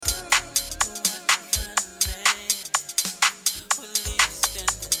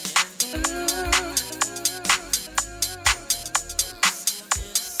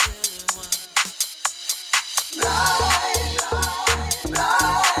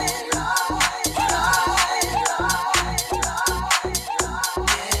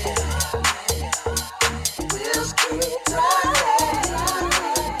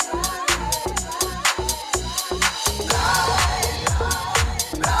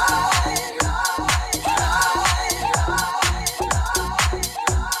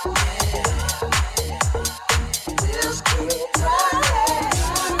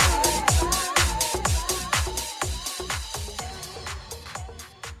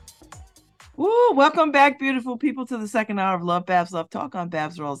Welcome back, beautiful people, to the second hour of LoveBabz Love Talk on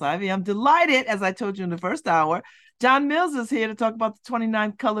Babz Rolls Ivy. I'm delighted, as I told you in the first hour, John Mills is here to talk about the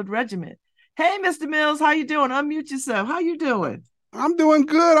 29th Colored Regiment. Hey, Mr. Mills, how you doing? Unmute yourself. How you doing? I'm doing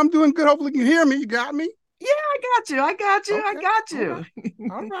good. I'm doing good. Hopefully you can hear me. You got me? Yeah, I got you. I got you. I Okay. got All right.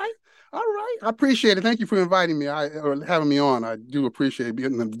 you. All right. All right. I appreciate it. Thank you for inviting me. Or having me on. I do appreciate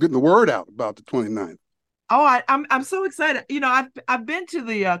getting the word out about the 29th. Oh, I'm so excited. I've been to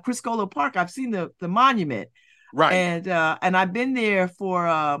the Criscolo Park. I've seen the monument, Right. and I've been there for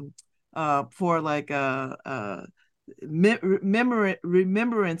like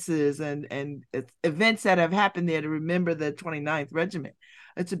remembrances and events that have happened there to remember the 29th Regiment.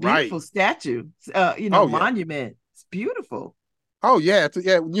 It's a Right. beautiful statue, Oh yeah. monument. It's beautiful. Oh yeah.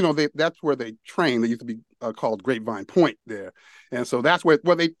 Yeah. That's where they trained. They used to be called Grapevine Point there, and so that's where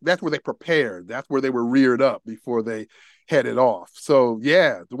they prepared. That's where they were reared up before they headed off. So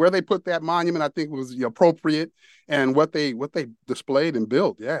yeah, where they put that monument, I think was appropriate, and what they displayed and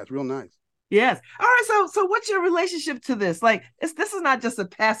built. Yeah, it's real nice. Yes. All right. So what's your relationship to this? Like, this is not just a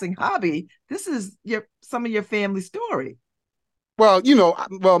passing hobby. This is your some of your family story. Well,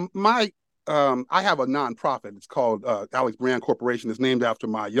 my I have a nonprofit. It's called Alex Breanne Corporation. It's named after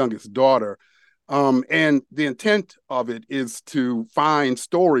my youngest daughter, and the intent of it is to find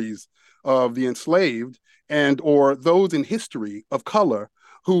stories of the enslaved and or those in history of color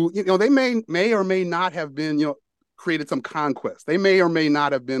who they may or may not have been created some conquest. They may or may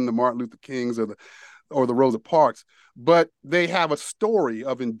not have been the Martin Luther Kings or the Rosa Parks, but they have a story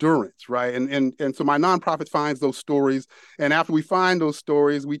of endurance, right? And so my nonprofit finds those stories, and after we find those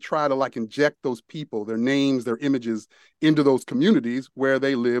stories, we try to like inject those people, their names, their images into those communities where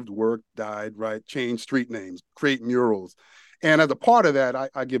they lived, worked, died, right? Change street names, create murals. And as a part of that,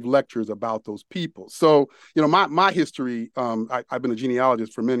 I give lectures about those people. So, my history, I've been a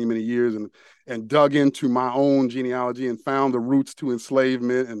genealogist for many, many years and dug into my own genealogy and found the roots to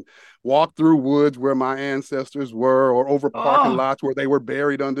enslavement and walked through woods where my ancestors were or over parking Oh, lots where they were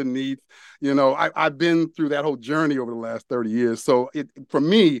buried underneath. I've been through that whole journey over the last 30 years. So for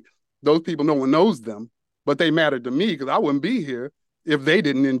me, those people, no one knows them, but they mattered to me because I wouldn't be here if they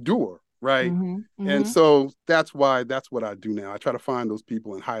didn't endure, right? mm-hmm, And mm-hmm. so that's what I do now. I try to find those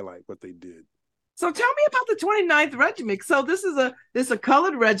people and highlight what they did. So tell me about the 29th Regiment. So this is a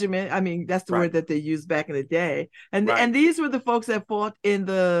colored regiment. I mean, that's the Right, word that they used back in the day. And right, these were the folks that fought in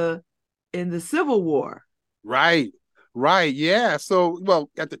the Civil War. right, right. Yeah. So, well,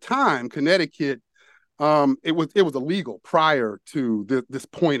 at the time, Connecticut, it was illegal prior to this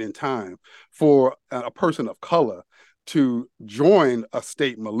point in time for a person of color to join a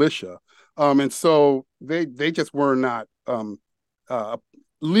state militia, and so they just were not uh,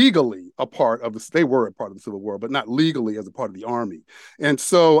 legally a part of the. They were a part of the Civil War, but not legally as a part of the army. And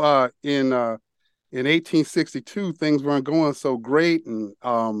so in 1862, things weren't going so great, and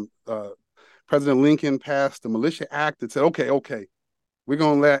President Lincoln passed the Militia Act that said, okay, we're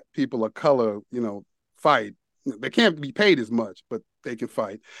gonna let people of color, fight. They can't be paid as much, but they can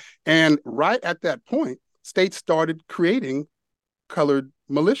fight. And right at that point, states started creating colored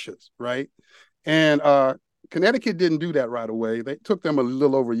militias, right? And Connecticut didn't do that right away. They took them a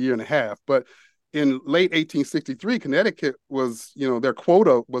little over a year and a half, but in late 1863, Connecticut was, their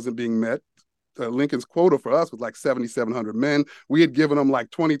quota wasn't being met. Lincoln's quota for us was like 7,700 men. We had given them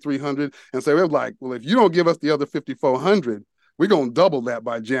like 2,300. And so it was like, well, if you don't give us the other 5,400, we're going to double that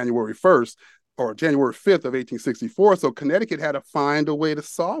by January 1st or January 5th of 1864. So Connecticut had to find a way to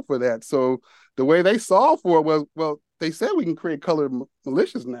solve for that. So the way they solved for it was, well, they said we can create colored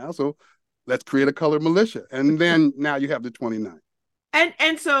militias now. So let's create a colored militia. And then now you have the 29.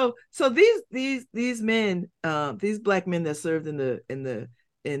 And so these men, these black men that served in the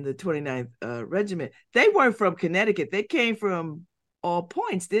 29th Regiment, they weren't from Connecticut. They came from all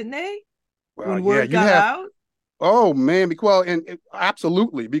points, didn't they? Well, When yeah, word you got have. out. Oh man, well, and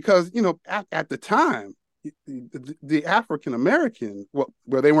absolutely, because at the time, the African American, well,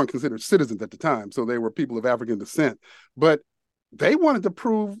 where they weren't considered citizens at the time, so they were people of African descent, but they wanted to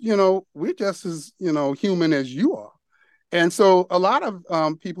prove, we're just as human as you are. And so a lot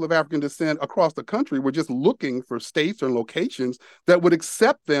of people of African descent across the country were just looking for states or locations that would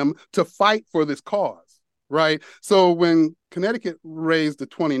accept them to fight for this cause, right? So when Connecticut raised the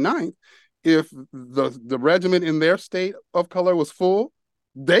 29th, if the regiment in their state of color was full,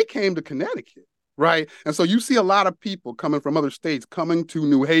 they came to Connecticut, right? And so you see a lot of people coming from other states coming to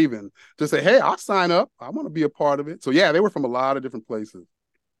New Haven to say, hey, I'll sign up. I want to be a part of it. So yeah, they were from a lot of different places.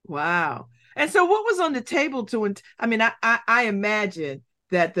 Wow. And so what was on the table I mean, I imagine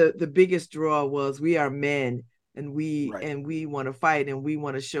that the biggest draw was we are men and we Right. and we want to fight and we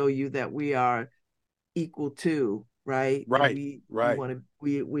want to show you that we are equal to, right? And Right, we right. want to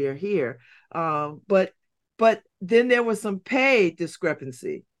we are here. But then there was some pay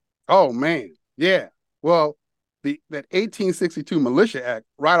discrepancy. Oh man, yeah. Well, the that 1862 Militia Act,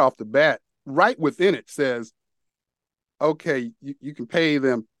 right off the bat, right within it says, okay, you can pay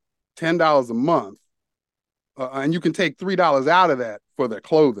them $10 a month, and you can take $3 out of that for their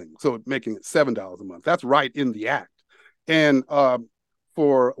clothing, so making it $7 a month. That's right in the act. And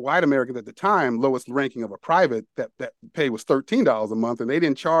for white Americans at the time, lowest ranking of a private, that pay was $13 a month, and they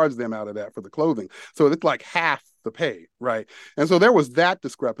didn't charge them out of that for the clothing. So it's like half the pay, right? And so there was that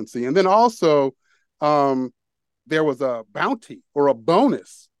discrepancy. And then also, um, there was a bounty or a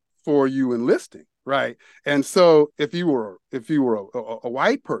bonus for you enlisting, right? And so if you were a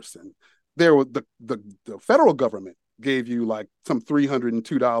white person, there was the federal government gave you like some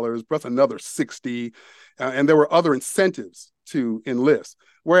 $302 plus another 60, and there were other incentives to enlist.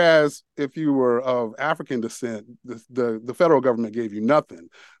 Whereas if you were of African descent, the federal government gave you nothing,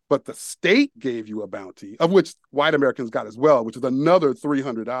 but the state gave you a bounty, of which white Americans got as well, which is another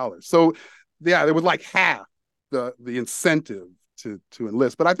 $300. So yeah, there was like half the incentive to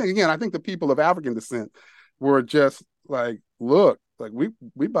enlist. But I think the people of African descent were just like, look, like we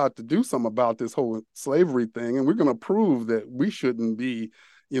about to do something about this whole slavery thing, and we're going to prove that we shouldn't be,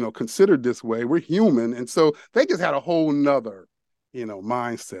 considered this way. We're human, and so they just had a whole nother,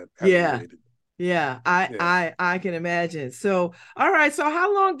 mindset as it Yeah. related. Yeah, I Yeah, I I can imagine. So, all right. So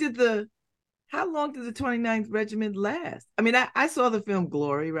how long did the 29th Regiment last? I mean, I saw the film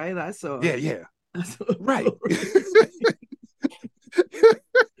Glory, right? yeah, yeah. I saw Right. Glory.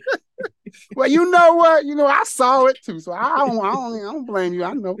 Well, you know what? I saw it too, so I don't blame you.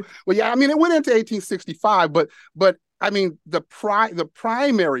 I know. Well, yeah, I mean, it went into 1865, but I mean, the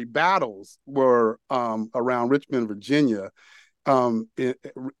primary battles were around Richmond, Virginia, um, in,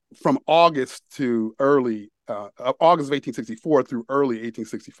 from August to early August of 1864 through early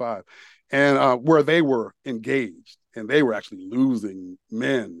 1865, and where they were engaged and they were actually losing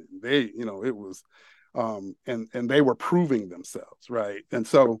men. It was, and they were proving themselves, right? And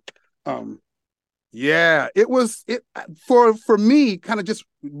so, um, yeah, it was it for me, kind of just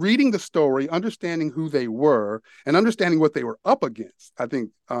reading the story, understanding who they were, and understanding what they were up against. I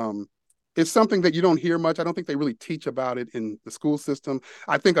think it's something that you don't hear much. I don't think they really teach about it in the school system.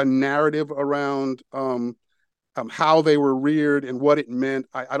 I think a narrative around how they were reared and what it meant,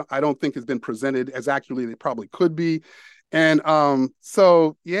 I don't think has been presented as accurately as it probably could be. And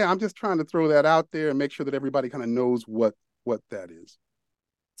so yeah, I'm just trying to throw that out there and make sure that everybody kind of knows what that is.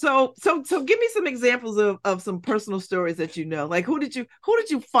 So give me some examples of some personal stories that you know. Like who did you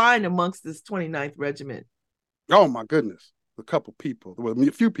find amongst this 29th Regiment? Oh my goodness, a couple people, well,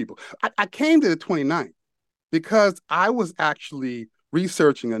 a few people. I came to the 29th because I was actually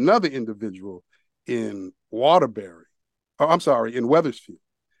researching another individual in Waterbury. Oh, I'm sorry, in Wethersfield.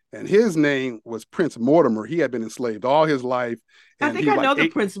 And his name was Prince Mortimer. He had been enslaved all his life, I and think he I was like know the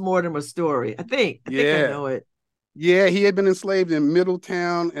eight. Prince Mortimer story. I think I Yeah, know it. yeah, he had been enslaved in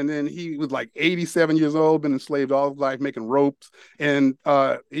Middletown, and then he was like 87 years old, been enslaved all his life, making ropes. And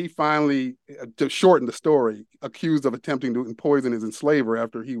he finally, to shorten the story, accused of attempting to poison his enslaver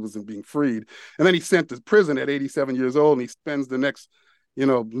after he was being freed. And then he's sent to prison at 87 years old, and he spends the next,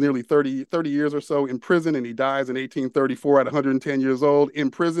 nearly 30 years or so in prison, and he dies in 1834 at 110 years old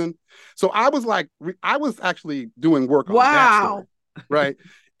in prison. So I was actually doing work on that story, Wow. right?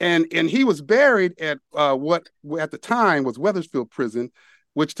 And he was buried at what at the time was Wethersfield Prison,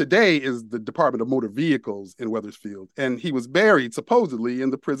 which today is the Department of Motor Vehicles in Wethersfield. And he was buried supposedly in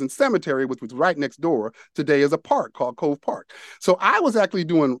the prison cemetery, which was right next door. Today is a park called Cove Park. So I was actually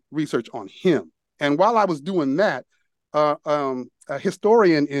doing research on him. And while I was doing that, a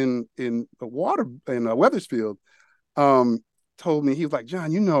historian in Wethersfield told me, he was like,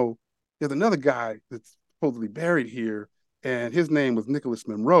 John, there's another guy that's supposedly buried here, and his name was Nicholas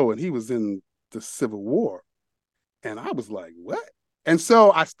Monroe, and he was in the Civil War. And I was like, what? And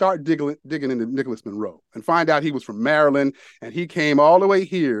so I start digging into Nicholas Monroe and find out he was from Maryland, and he came all the way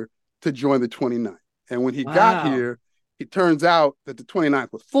here to join the 29th. And when he got Wow. here, it turns out that the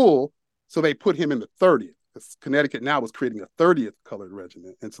 29th was full, so they put him in the 30th. Connecticut now was creating a 30th colored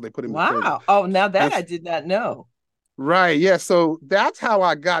regiment, and so they put him in the 30th. Wow. Oh, now that And I did not know. right. Yeah. So that's how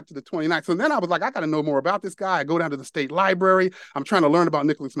I got to the 29th. So then I was like, I got to know more about this guy. I go down to the state library. I'm trying to learn about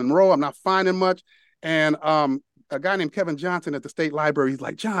Nicholas Monroe. I'm not finding much. And a guy named Kevin Johnson at the state library, he's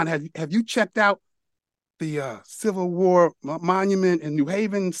like, John, have you checked out the Civil War monument in New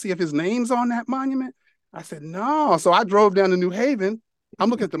Haven? See if his name's on that monument? I said, no. So I drove down to New Haven. I'm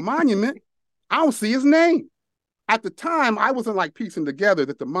looking at the monument. I don't see his name. at the time, I wasn't like piecing together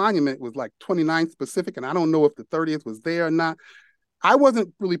that the monument was like 29th specific, and I don't know if the 30th was there or not. I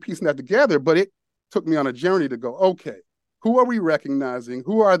wasn't really piecing that together, but it took me on a journey to go, okay, who are we recognizing?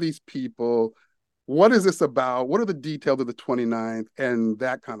 Who are these people? What is this about? What are the details of the 29th? And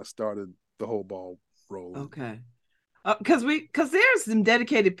that kind of started the whole ball rolling. Okay. Because there's some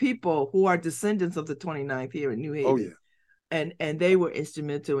dedicated people who are descendants of the 29th here in New Oh, Haven, yeah. and they were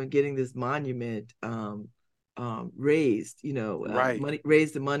instrumental in getting this monument raised. Right. Money,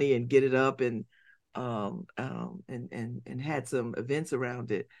 raise the money and get it up, and had some events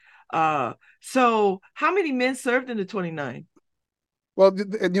around it. So how many men served in the 29th? Well,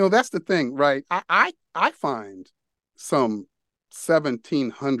 that's the thing, right? I find some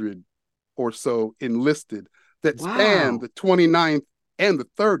 1,700 or so enlisted that span Wow. the 29th and the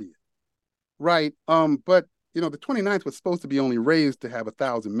 30th, right? But the 29th was supposed to be only raised to have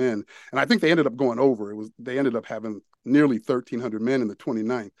 1,000 men, and I think they ended up going over. They ended up having nearly 1,300 men in the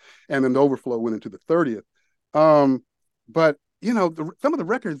 29th, and then the overflow went into the 30th. But some of the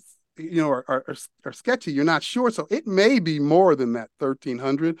records are sketchy. You're not sure, so it may be more than that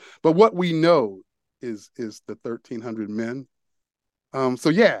 1,300. But what we know is the 1,300 men. So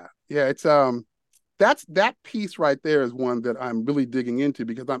yeah, it's that piece right there is one that I'm really digging into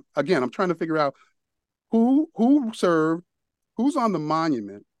because I'm trying to figure out who served, who's on the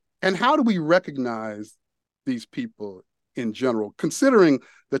monument, and how do we recognize these people in general, considering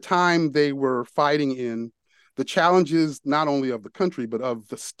the time they were fighting in, the challenges not only of the country but of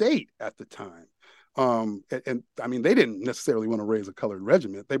the state at the time. And I mean, they didn't necessarily want to raise a colored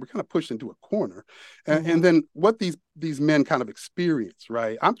regiment. They were kind of pushed into a corner, and Mm-hmm. then what these men kind of experience,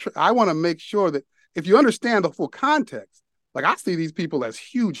 right? I want to make sure that if you understand the full context, like I see these people as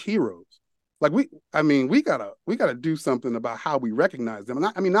huge heroes. Like I mean, we gotta do something about how we recognize them. And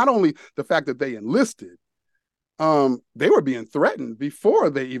I mean, not only the fact that they enlisted, they were being threatened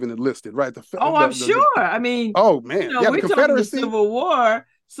before they even enlisted, right? Oh, I'm sure. I mean, Oh man, yeah, the we're talking the Confederacy, Civil War.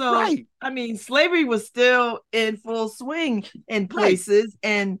 So, right, I mean, slavery was still in full swing in right. places.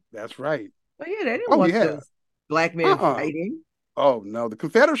 And, That's right. but yeah, they didn't Oh want yeah. those black men Uh-uh. fighting. Oh no, the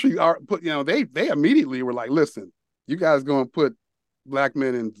Confederacy are put. They immediately were like, listen, you guys going to put black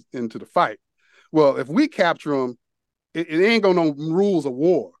men into the fight. Well, if we capture them, it ain't gonna no rules of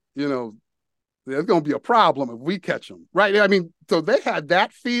war. There's gonna be a problem if we catch them, right? I mean, so they had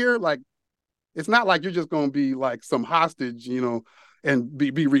that fear. Like, it's not like you're just gonna be like some hostage, and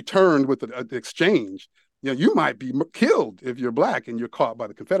be returned with an exchange. You might be killed if you're black and you're caught by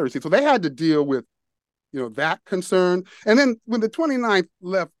the Confederacy. So they had to deal with that concern. And then when the 29th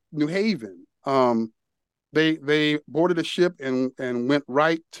left New Haven, they boarded a ship and went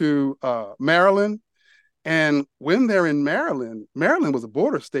right to Maryland. And when they're in Maryland, Maryland was a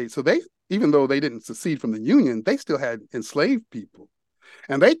border state, so they, even though they didn't secede from the Union, they still had enslaved people.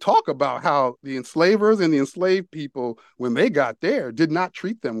 And they talk about how the enslavers and the enslaved people, when they got there, did not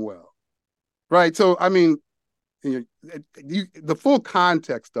treat them well, right? So I mean, the full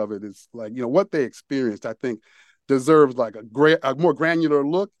context of it is like what they experienced. I think deserves like a more granular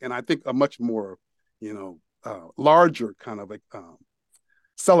look, and I think a much more larger kind of like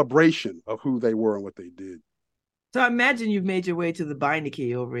celebration of who they were and what they did. So I imagine you've made your way to the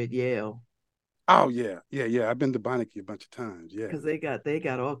Beinecke over at Yale Oh yeah, yeah, yeah. I've been to Beinecke a bunch of times. Yeah. because they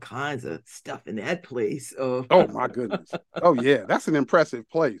got all kinds of stuff in that place. Oh, Oh my goodness. Oh yeah, that's an impressive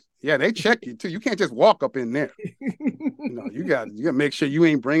place. Yeah, they check you too. You can't just walk up in there. You got to make sure you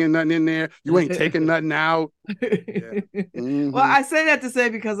ain't bringing nothing in there. You ain't taking nothing out. Yeah. Well, Mm-hmm. I say that to say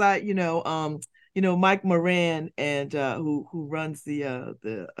because Mike Moran and who runs the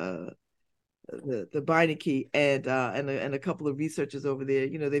Beinecke and a couple of researchers over there.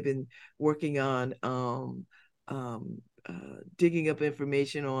 They've been working on digging up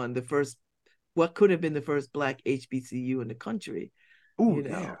information on the first what could have been the first Black HBCU in the country. Oh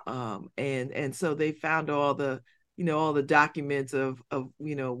yeah. And so they found all the documents of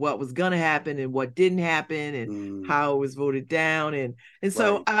what was going to happen and what didn't happen and Mm, how it was voted down. And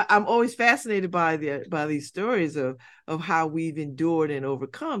so right. I'm always fascinated by these stories of how we've endured and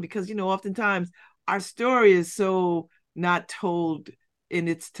overcome, because oftentimes our story is so not told in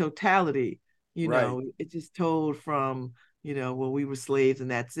its totality. Right. It's just told from well, we were slaves and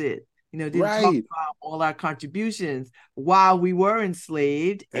that's it. Didn't talk Right. about all our contributions while we were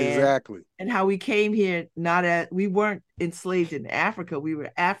enslaved, Exactly. and how we came here. Not as we weren't enslaved in Africa, we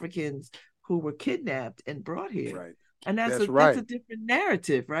were Africans who were kidnapped and brought here. Right. And That's that's a right. different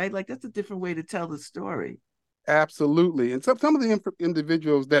narrative, right? Like, that's a different way to tell the story. Absolutely. And some of the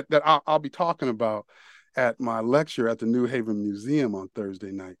individuals that I'll be talking about at my lecture at the New Haven Museum on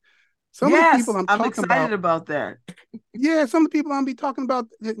Thursday night, Some of the people Yes, I'm I'm talking excited about, about that. yeah, some of the people I'm be talking about,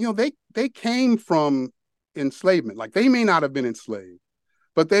 they came from enslavement. Like they may not have been enslaved,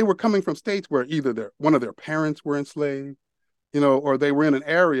 but they were coming from states where either one of their parents were enslaved, or they were in an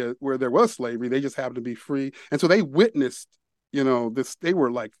area where there was slavery. They just happened to be free. And so they witnessed, this, they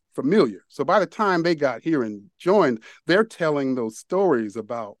were like familiar. So by the time they got here and joined, they're telling those stories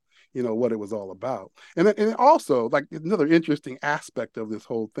about, what it was all about. And also, like, another interesting aspect of this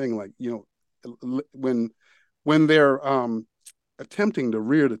whole thing, like, when they're attempting to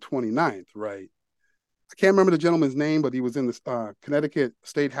rear the 29th, right? I can't remember the gentleman's name, but he was in the Connecticut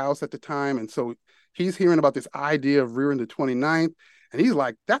State House at the time. And so he's hearing about this idea of rearing the 29th. And he's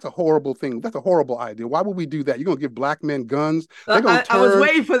like, that's a horrible thing. That's a horrible idea. Why would we do that? You're going to give black men guns. They're going to I was turn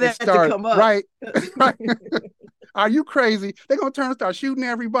waiting for and that to start, come up. right? Right. Are you crazy? They're going to turn and start shooting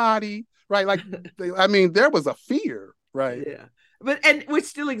everybody, right? Like, I mean, there was a fear, right? Yeah, but and which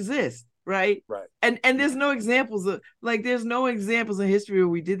still exists, right? Right. And there's Right. no examples of like there's no examples in history where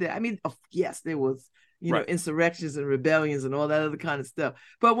we did that. I mean, yes, there was Right. insurrections and rebellions and all that other kind of stuff.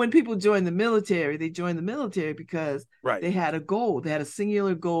 But when people joined the military, they joined the military because Right. they had a goal. They had a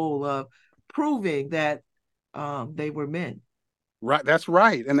singular goal of proving that they were men. Right, that's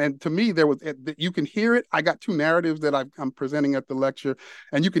right. And then to me, you can hear it. I got two narratives that I'm presenting at the lecture,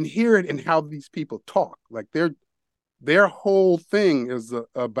 and you can hear it in how these people talk. Like their whole thing is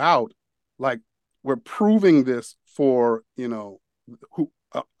about, like, we're proving this for who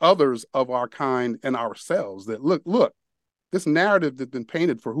others of our kind and ourselves, that look, this narrative that's been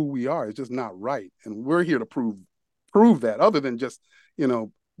painted for who we are is just not right, and we're here to prove that. Other than just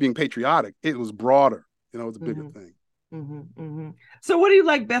being patriotic, it was broader. It's a bigger Mm-hmm. thing. Mm-hmm, mm-hmm. So, what do you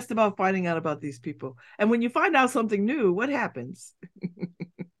like best about finding out about these people? And when you find out something new, what happens?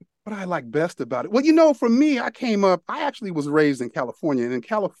 What I like best about it? Well, for me, I actually was raised in California. And in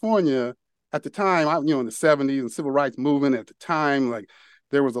California, at the time, in the 70s, and civil rights movement at the time, like,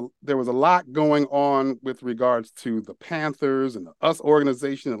 there was a lot going on with regards to the Panthers and the US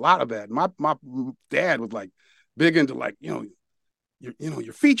organization, a lot of that. My dad was like big into, like, your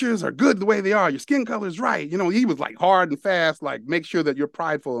features are good the way they are, your skin color is right. He was like hard and fast, like, make sure that you're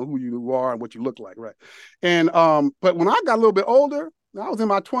prideful in who you are and what you look like, right? And but when I got a little bit older, I was in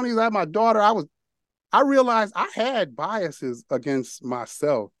my 20s, I had my daughter, I realized I had biases against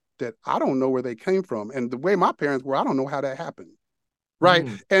myself that I don't know where they came from. And the way my parents were, I don't know how that happened. Right.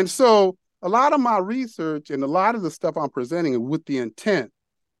 Mm, And so a lot of my research and a lot of the stuff I'm presenting is with the intent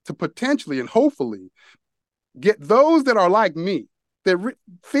to potentially and hopefully get those that are like me, that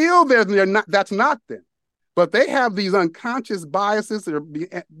feel they're not, that's not them, but they have these unconscious biases that are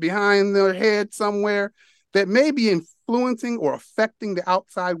behind their head somewhere that may be influencing or affecting the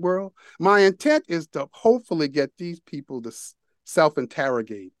outside world. My intent is to hopefully get these people to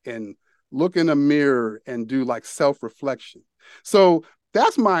self-interrogate and look in a mirror and do, like, self-reflection. So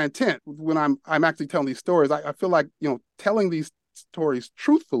that's my intent when I'm actually telling these stories. I feel like, telling these stories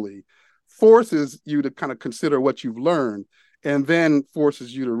truthfully forces you to kind of consider what you've learned, and then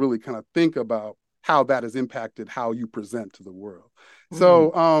forces you to really kind of think about how that has impacted how you present to the world. mm-hmm,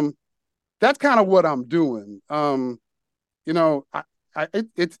 So that's kind of what I'm doing.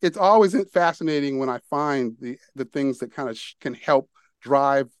 It's always fascinating when I find the things that kind of can help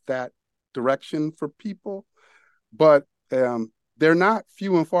drive that direction for people, but they're not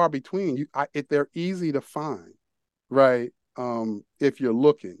few and far between. They're easy to find, right? If you're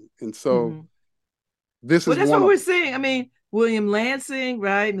looking, and so mm-hmm. this Well, is that's one what of we're them. seeing. I mean, William Lansing,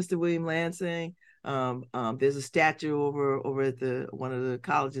 right? Mr. William Lansing. There's a statue over at the one of the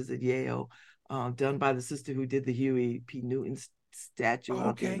colleges at Yale, done by the sister who did the Huey P. Newton statue Oh,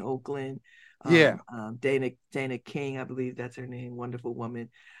 out there in okay, Oakland. yeah, Dana King, I believe that's her name, wonderful woman.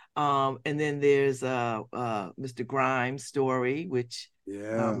 And then there's Mr. Grimes' story, which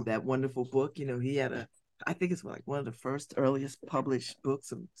yeah, that wonderful book. He had I think it's like one of the first earliest published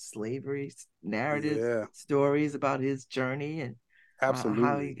books of slavery narrative yeah, stories about his journey and how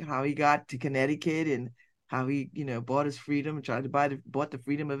absolutely. he got to Connecticut and how he bought his freedom and tried to bought the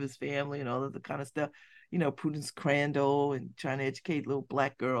freedom of his family and all of the kind of stuff. Prudence Crandall and trying to educate little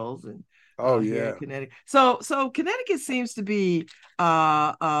black girls and Oh, here in yeah. Connecticut. So Connecticut seems to be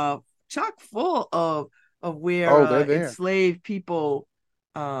chock full of where Oh, they're there. enslaved people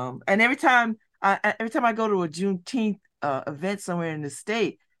and every time I go to a Juneteenth event somewhere in the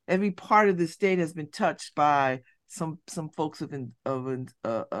state, every part of the state has been touched by some folks of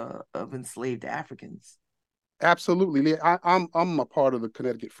enslaved Africans. Absolutely. I'm a part of the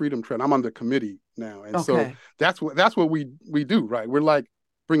Connecticut Freedom Trend. I'm on the committee now, and so Okay. that's what we do. Right. We're like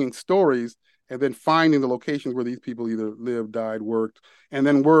bringing stories and then finding the locations where these people either lived, died, worked, and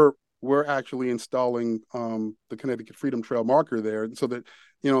then we're we're actually installing the Connecticut Freedom Trail marker there, so that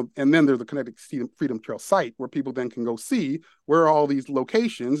and then there's a Connecticut Freedom Trail site where people then can go see where are all these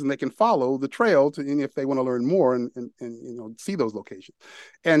locations, and they can follow the trail to, and if they want to learn more and see those locations.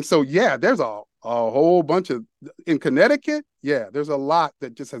 And so yeah, there's a whole bunch of in Connecticut. Yeah, there's a lot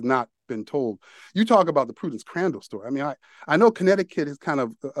that just has not been told. You talk about the Prudence Crandall story. I mean, I know Connecticut has kind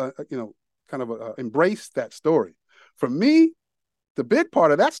of embraced that story. For me, the big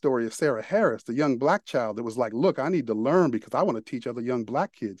part of that story is Sarah Harris, the young black child that was like, look, I need to learn because I want to teach other young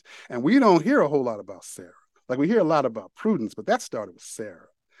black kids. And we don't hear a whole lot about Sarah. Like we hear a lot about Prudence, but that started with Sarah.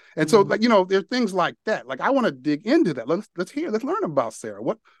 And so, Mm-hmm. like, there's things like that. Like I want to dig into that. Let's learn about Sarah.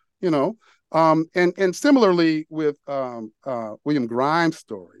 What, you know, and similarly with William Grimes'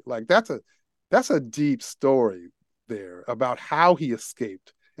 story, like that's a deep story there about how he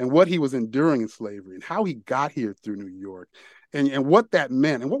escaped and what he was enduring in slavery and how he got here through New York and what that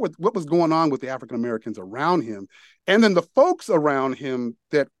meant and what was going on with the African Americans around him, and then the folks around him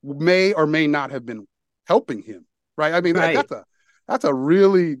that may or may not have been helping him. Right? I mean, Right. that's a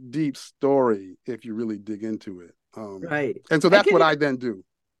really deep story if you really dig into it. Right. And so And that's can what you I then do.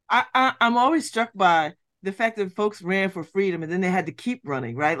 I'm always struck by the fact that folks ran for freedom and then they had to keep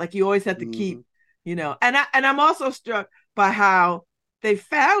running, right? Like you always had to Mm-hmm. keep, and I'm also struck by how they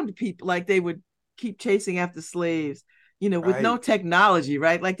found people, like they would keep chasing after slaves, with no Right. technology,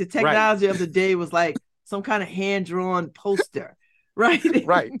 right? Like the Right. technology of the day was like some kind of hand-drawn poster, right?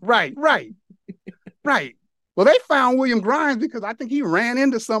 Right. Right. Right. Right. Well, they found William Grimes because I think he ran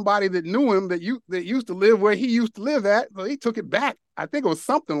into somebody that knew him that used to live where he used to live at. So he took it back. I think it was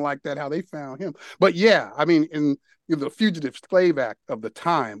something like that how they found him. But yeah, I mean, in the Fugitive Slave Act of the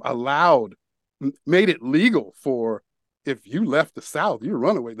time made it legal for if you left the South, you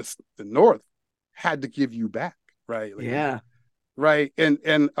run away. The North had to give you back, right? Like, Yeah. right, and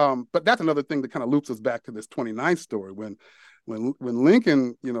but that's another thing that kind of loops us back to this 29th story when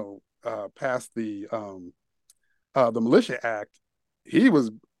Lincoln passed the Militia Act. He was,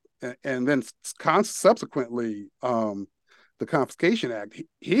 and then subsequently the Confiscation Act.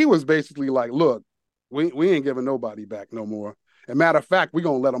 He was basically like, look, we ain't giving nobody back no more. And matter of fact, we're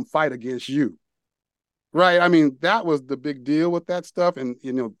gonna let them fight against you, right? I mean, that was the big deal with that stuff, and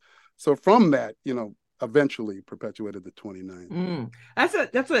so from that, eventually perpetuated the 29th.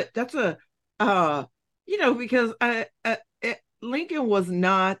 That's a uh because Lincoln was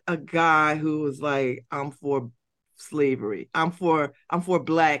not a guy who was like, I'm for slavery, I'm for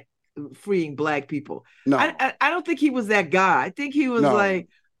black, freeing black people. I, No, I I don't think he was that guy. I think he was no, like,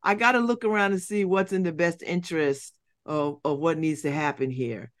 I got to look around and see what's in the best interest of what needs to happen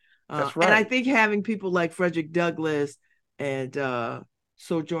here. that's And I right, think having people like Frederick Douglass and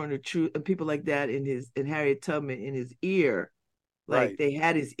Sojourner Truth and people like that and Harriet Tubman in his ear, like right, they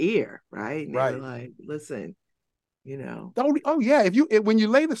had his ear, right? And they were right. like, listen, you know. Oh yeah, when you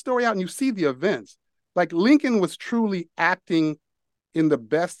lay the story out and you see the events, like Lincoln was truly acting in the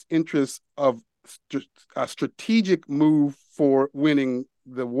best interest of a strategic move for winning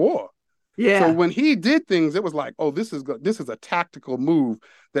the war. So Yeah. when he did things, it was like, oh, this is a tactical move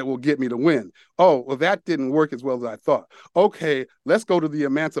that will get me to win. Oh, well, that didn't work as well as I thought. Okay, let's go to the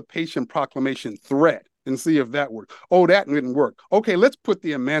Emancipation Proclamation threat and see if that works. Oh, that didn't work. Okay, let's put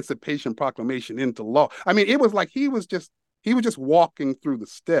the Emancipation Proclamation into law. I mean, it was like he was just walking through the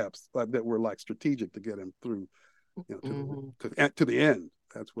steps that were like strategic to get him through, Mhm. to the end.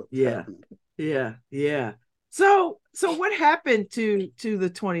 That's what was Yeah. happening. Yeah. Yeah. So what happened to the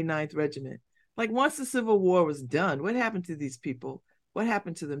 29th Regiment? Like once the Civil War was done, what happened to these people? What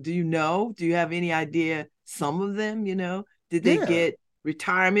happened to them? Do you know? Do you have any idea? Some of them, did they Yeah. get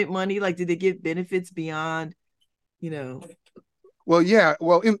retirement money? Like did they get benefits beyond, you know? Well, yeah.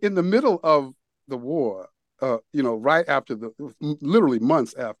 Well, in the middle of the war, right after literally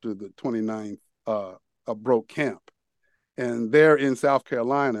months after the 29th broke camp, and they're in South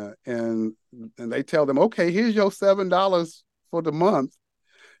Carolina, and they tell them, okay, here's your $7 for the month.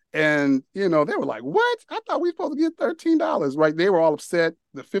 And they were like, "What? I thought we were supposed to get $13, right?" They were all upset.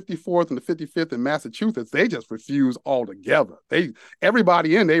 The 54th and the 55th in Massachusetts, they just refused altogether.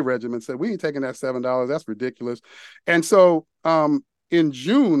 Everybody in their regiment said, "We ain't taking that $7. That's ridiculous." And so, in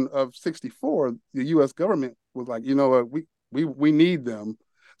June of '64, the U.S. government was like, "You know what? We need them,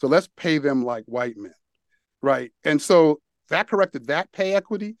 so let's pay them like white men." Right. And so that corrected that pay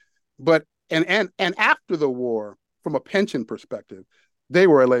equity. But and after the war, from a pension perspective, they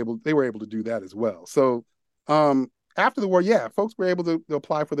were able to do that as well. So after the war, yeah, folks were able to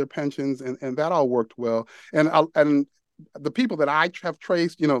apply for their pensions, and that all worked well. And the people that I have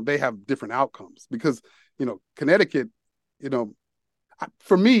traced, they have different outcomes because Connecticut, you know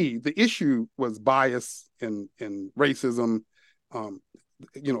for me, the issue was bias and racism. Um,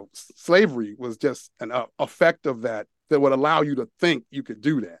 slavery was just an effect of that would allow you to think you could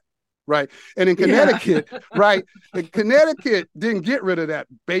do that, right? And in Yeah. Connecticut, right, in Connecticut didn't get rid of that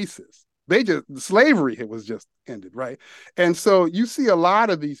basis. They just slavery it was just ended, right? And so you see a lot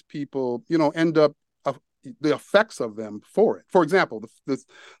of these people, end up the effects of them for it. For example,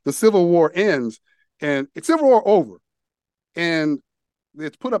 the Civil War ends, and it's Civil War over, and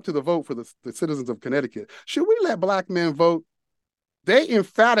it's put up to the vote for the citizens of Connecticut. Should we let black men vote? They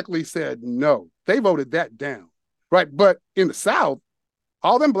emphatically said no. They voted that down, right? But in the South,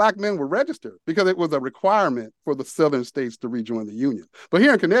 all them black men were registered because it was a requirement for the southern states to rejoin the Union. But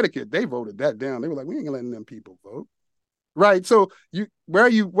here in Connecticut, they voted that down. They were like, we ain't letting them people vote, right? So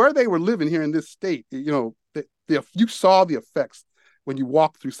where they were living here in this state, you saw the effects when you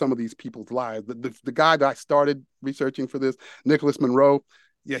walk through some of these people's lives. The guy that I started researching for this, Nicholas Monroe,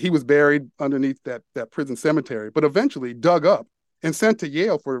 yeah, he was buried underneath that prison cemetery, but eventually dug up and sent to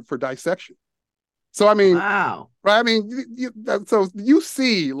Yale for dissection. So I mean, Wow. right? I mean, so you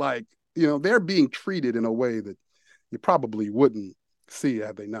see, like, they're being treated in a way that you probably wouldn't see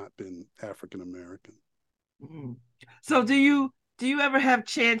had they not been African American. Mm. So do you ever have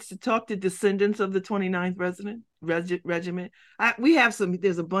chance to talk to descendants of the 29th regiment? We have some,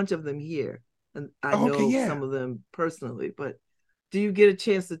 there's a bunch of them here, and I Oh, okay, know yeah. some of them personally, but do you get a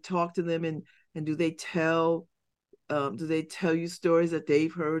chance to talk to them, and do they tell you stories that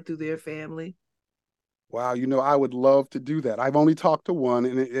they've heard through their family? Wow, I would love to do that. I've only talked to one,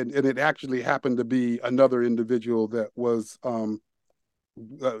 and it actually happened to be another individual that was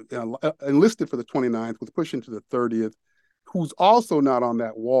enlisted for the 29th, was pushed into the 30th, who's also not on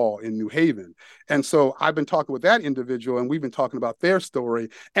that wall in New Haven. And so I've been talking with that individual, and we've been talking about their story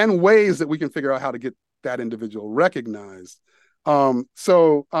and ways that we can figure out how to get that individual recognized.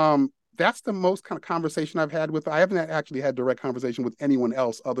 That's the most kind of conversation I've had with. I haven't actually had direct conversation with anyone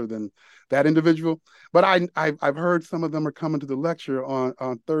else other than that individual. But I've heard some of them are coming to the lecture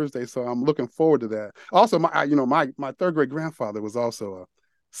on Thursday, so I'm looking forward to that. Also, my third great grandfather was also a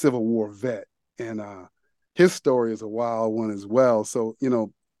Civil War vet, and his story is a wild one as well. So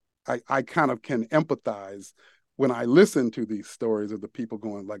I kind of can empathize when I listen to these stories of the people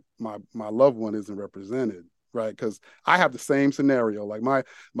going like my loved one isn't represented, right? Because I have the same scenario. Like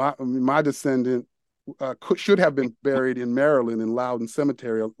my descendant should have been buried in Maryland in Loudon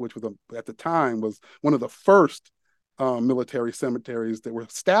Cemetery, which was at the time was one of the first military cemeteries that were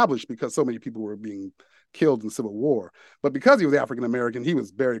established because so many people were being killed in the Civil War. But because he was African American, he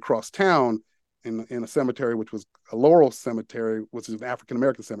was buried across town in a cemetery which was a Laurel Cemetery, which is an African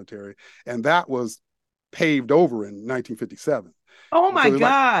American cemetery, and that was paved over in 1957. Oh And so my there's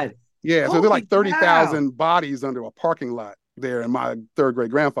like God. yeah, so there's Holy like cow. 30,000 bodies under a parking lot there, and my third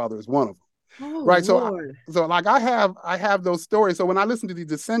great grandfather is one of them. Oh Right. Lord. So like I have those stories. So when I listen to these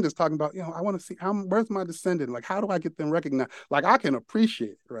descendants talking about, I want to see where's my descendant? Like, how do I get them recognized? Like I can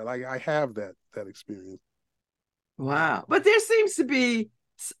appreciate it, right? Like I have that experience. Wow. But there seems to be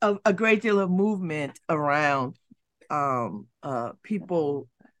a great deal of movement around people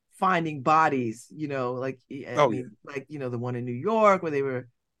finding bodies, like I Oh yeah. mean, like, the one in New York where they were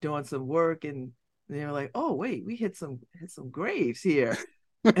doing some work, and they were like, oh wait, we hit some graves here.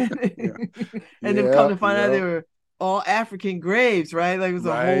 Yeah. And then come Yeah. to find out they Yeah. were all African graves, right? Like it was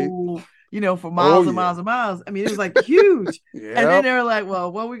a Right. whole, for Oh miles and yeah. miles and miles. I mean, it was like huge. And then Yep. they were like,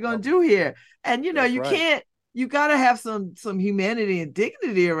 well, what are we gonna Yep. do here? And That's you right. can't, you gotta have some humanity and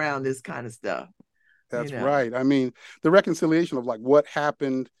dignity around this kind of stuff, you That's know. right. I mean, the reconciliation of like what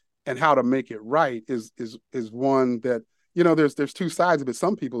happened and how to make it right is one that there's two sides of it.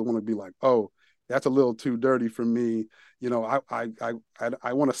 Some people want to be like, oh, that's a little too dirty for me. I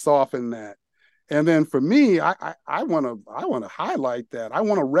want to soften that. And then for me, I want to highlight that. I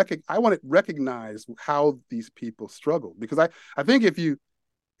want to recognize how these people struggle because I think if you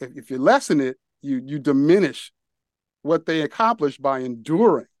lessen it, you diminish what they accomplished by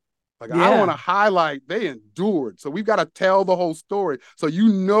enduring. Like I want Yeah. to highlight they endured. So we've got to tell the whole story. So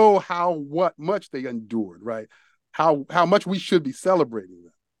what much they endured, right? How much we should be celebrating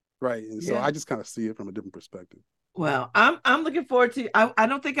them. Right. And so Yeah. I just kind of see it from a different perspective. Well, I'm looking forward to. I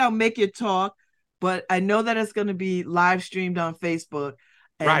don't think I'll make your talk, but I know that it's going to be live streamed on Facebook,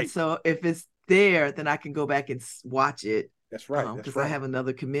 and Right. so if it's there, then I can go back and watch it. That's right. That's Because I right. have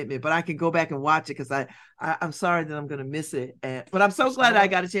another commitment, but I can go back and watch it because I'm sorry that I'm going to miss it, but I'm so That's all glad I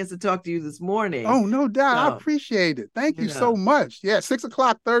right. got a chance to talk to you this morning. Oh, no doubt. I So appreciate it. Thank you you so know, much. Yeah, 6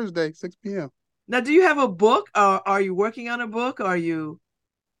 o'clock Thursday, 6 p.m. now do you have a book, or are you working on a book? Or are you?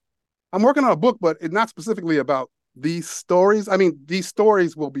 I'm working on a book, but it's not specifically about these stories, I mean, these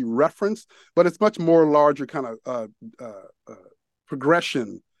stories will be referenced, but it's much more larger kind of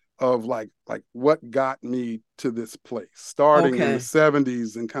progression of like what got me to this place, starting in the Okay.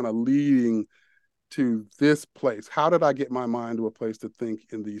 70s and kind of leading to this place. How did I get my mind to a place to think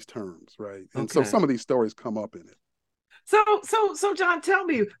in these terms, right? And so Okay. some of these stories come up in it. So, John, tell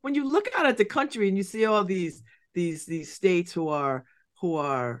me, when you look out at the country and you see all these states who are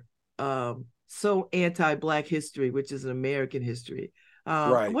so anti-Black history, which is an American history,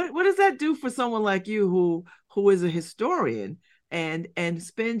 Right. what does that do for someone like you who is a historian and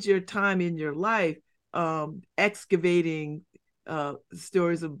spends your time in your life excavating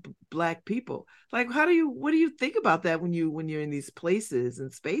stories of Black people? Like, what do you think about that when you're in these places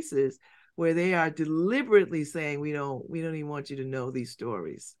and spaces where they are deliberately saying we don't even want you to know these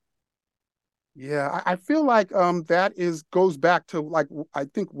stories? Yeah, I feel like that is goes back to like I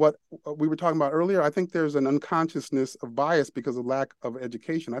think what we were talking about earlier. I think there's an unconsciousness of bias because of lack of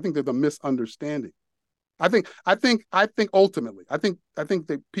education. I think there's a misunderstanding. I think ultimately, I think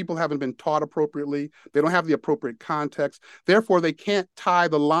that people haven't been taught appropriately. They don't have the appropriate context. Therefore, they can't tie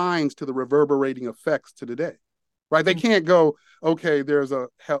the lines to the reverberating effects to today. Right? They can't go, okay, there's a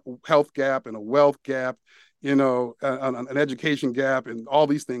health gap and a wealth gap, an education gap and all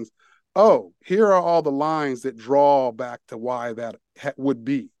these things. Oh, here are all the lines that draw back to why that would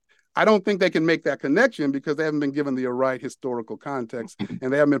be. I don't think they can make that connection because they haven't been given the right historical context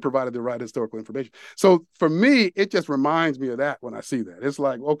and they haven't been provided the right historical information. So for me, it just reminds me of that when I see that. It's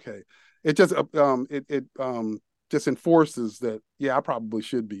like, okay, it just enforces that, yeah, I probably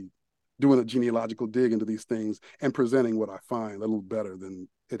should be doing a genealogical dig into these things and presenting what I find a little better than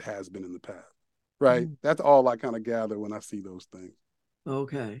it has been in the past. Right? Mm. That's all I kind of gather when I see those things.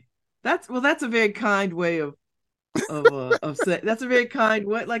 Okay. That's a very kind way of saying. That's a very kind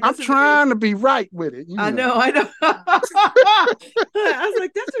way. Like, I'm that's a very, trying to be right with it, you I know, know. I know. I was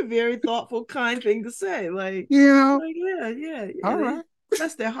like, that's a very thoughtful, kind thing to say. You know, Yeah, yeah, yeah. all They right.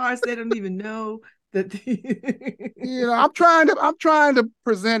 bless their hearts. They don't even know that. I'm trying to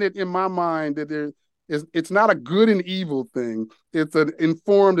present it in my mind that it's not a good and evil thing. It's an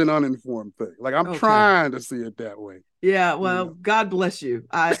informed and uninformed thing. Like I'm Okay. trying to see it that way, Yeah, you well, know. God bless you.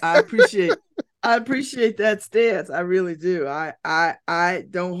 I appreciate that stance. I really do. I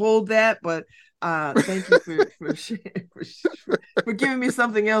don't hold that, but thank you for giving me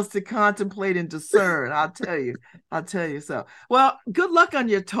something else to contemplate and discern. I'll tell you. I'll tell you so. Well, good luck on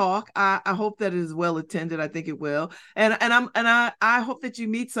your talk. I hope that it is well attended. I think it will. And I hope that you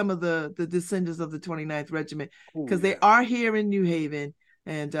meet some of the descendants of the 29th Regiment, Oh because they yeah. are here in New Haven,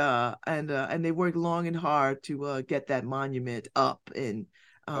 and they worked long and hard to get that monument up,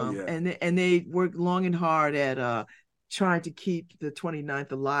 Oh yeah. and they worked long and hard at trying to keep the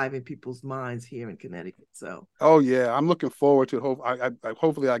 29th alive in people's minds here in Connecticut. So Oh yeah. I'm looking forward to it.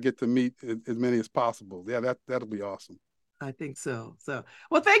 Hopefully I get to meet as many as possible. Yeah, that'll be awesome. I think so. So,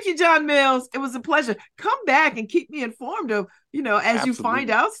 well, thank you, John Mills. It was a pleasure. Come back and keep me informed of, as you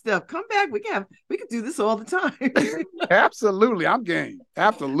find Absolutely. out stuff. Come back. We can do this all the time. Absolutely. I'm game.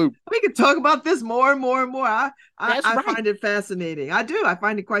 Absolute. We can talk about this more and more and more. That's I right. find it fascinating. I do. I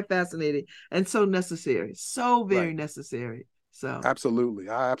find it quite fascinating and so necessary. So very Right. necessary. So, Absolutely.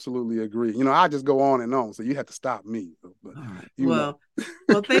 I absolutely agree. I just go on and on. So you have to stop me. But all right. you know.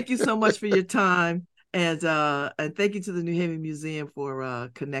 Well, thank you so much for your time, and thank you to the New Haven Museum for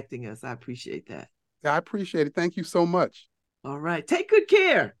connecting us. I appreciate that. I appreciate it. Thank you so much. All right. Take good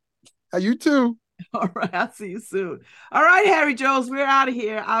care. You too. All right. I'll see you soon. All right, Harry Jones, we're out of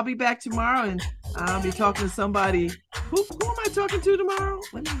here. I'll be back tomorrow, and I'll be talking to somebody. Who am I talking to tomorrow?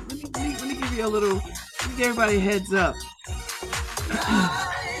 Let me give you a little, let me give everybody a heads up.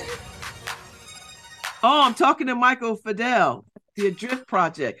 Oh, I'm talking to Michael Fidel, the Adrift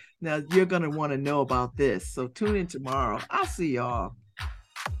Project. Now, you're going to want to know about this. So tune in tomorrow. I'll see y'all.